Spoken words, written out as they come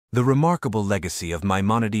The remarkable legacy of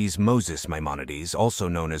Maimonides, Moses Maimonides, also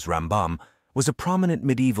known as Rambam, was a prominent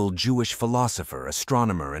medieval Jewish philosopher,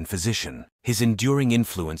 astronomer, and physician. His enduring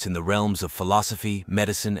influence in the realms of philosophy,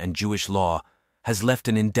 medicine, and Jewish law has left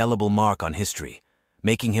an indelible mark on history,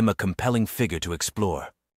 making him a compelling figure to explore.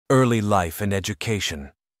 Early life and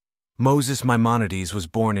education. Moses Maimonides was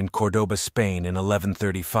born in Cordoba, Spain in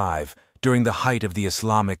 1135, during the height of the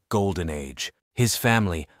Islamic Golden Age. His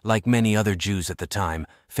family, like many other Jews at the time,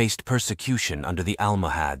 faced persecution under the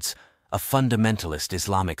Almohads, a fundamentalist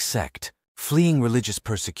Islamic sect. Fleeing religious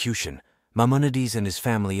persecution, Maimonides and his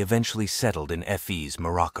family eventually settled in Fez,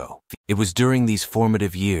 Morocco. It was during these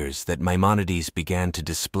formative years that Maimonides began to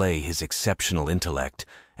display his exceptional intellect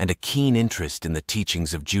and a keen interest in the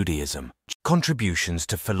teachings of Judaism. Contributions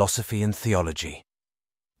to philosophy and theology.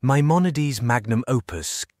 Maimonides' magnum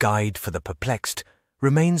opus, Guide for the Perplexed,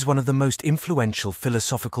 remains one of the most influential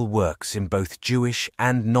philosophical works in both Jewish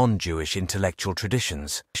and non-Jewish intellectual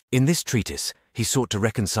traditions. In this treatise, he sought to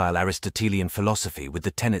reconcile Aristotelian philosophy with the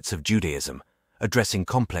tenets of Judaism, addressing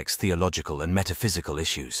complex theological and metaphysical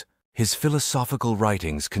issues. His philosophical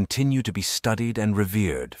writings continue to be studied and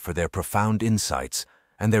revered for their profound insights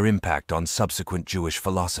and their impact on subsequent Jewish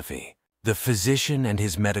philosophy. The physician and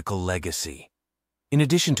his medical legacy. In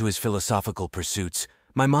addition to his philosophical pursuits,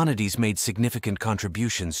 Maimonides made significant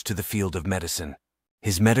contributions to the field of medicine.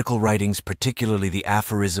 His medical writings, particularly the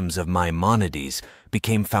aphorisms of Maimonides,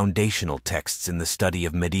 became foundational texts in the study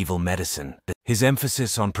of medieval medicine. His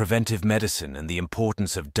emphasis on preventive medicine and the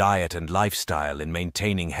importance of diet and lifestyle in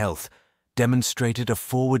maintaining health demonstrated a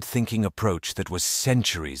forward-thinking approach that was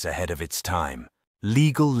centuries ahead of its time.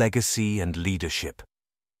 Legal legacy and leadership.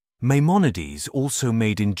 Maimonides also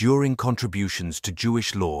made enduring contributions to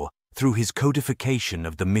Jewish law through his codification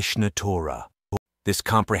of the Mishnah Torah. This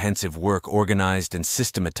comprehensive work organized and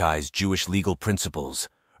systematized Jewish legal principles,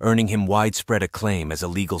 earning him widespread acclaim as a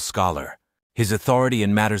legal scholar. His authority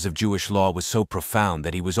in matters of Jewish law was so profound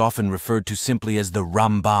that he was often referred to simply as the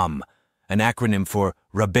Rambam, an acronym for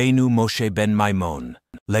Rabbeinu Moshe ben Maimon.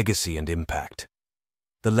 Legacy and impact.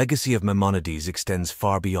 The legacy of Maimonides extends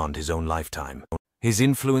far beyond his own lifetime. His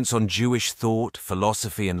influence on Jewish thought,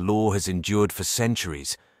 philosophy, and law has endured for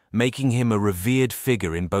centuries, making him a revered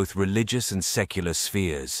figure in both religious and secular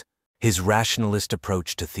spheres. His rationalist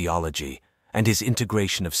approach to theology and his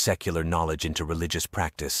integration of secular knowledge into religious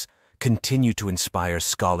practice continue to inspire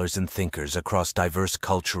scholars and thinkers across diverse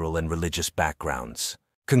cultural and religious backgrounds.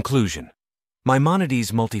 Conclusion.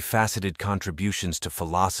 Maimonides' multifaceted contributions to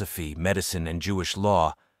philosophy, medicine, and Jewish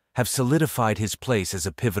law have solidified his place as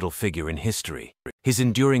a pivotal figure in history. His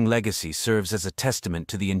enduring legacy serves as a testament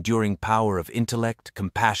to the enduring power of intellect,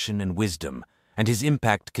 compassion, and wisdom, and his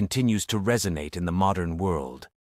impact continues to resonate in the modern world.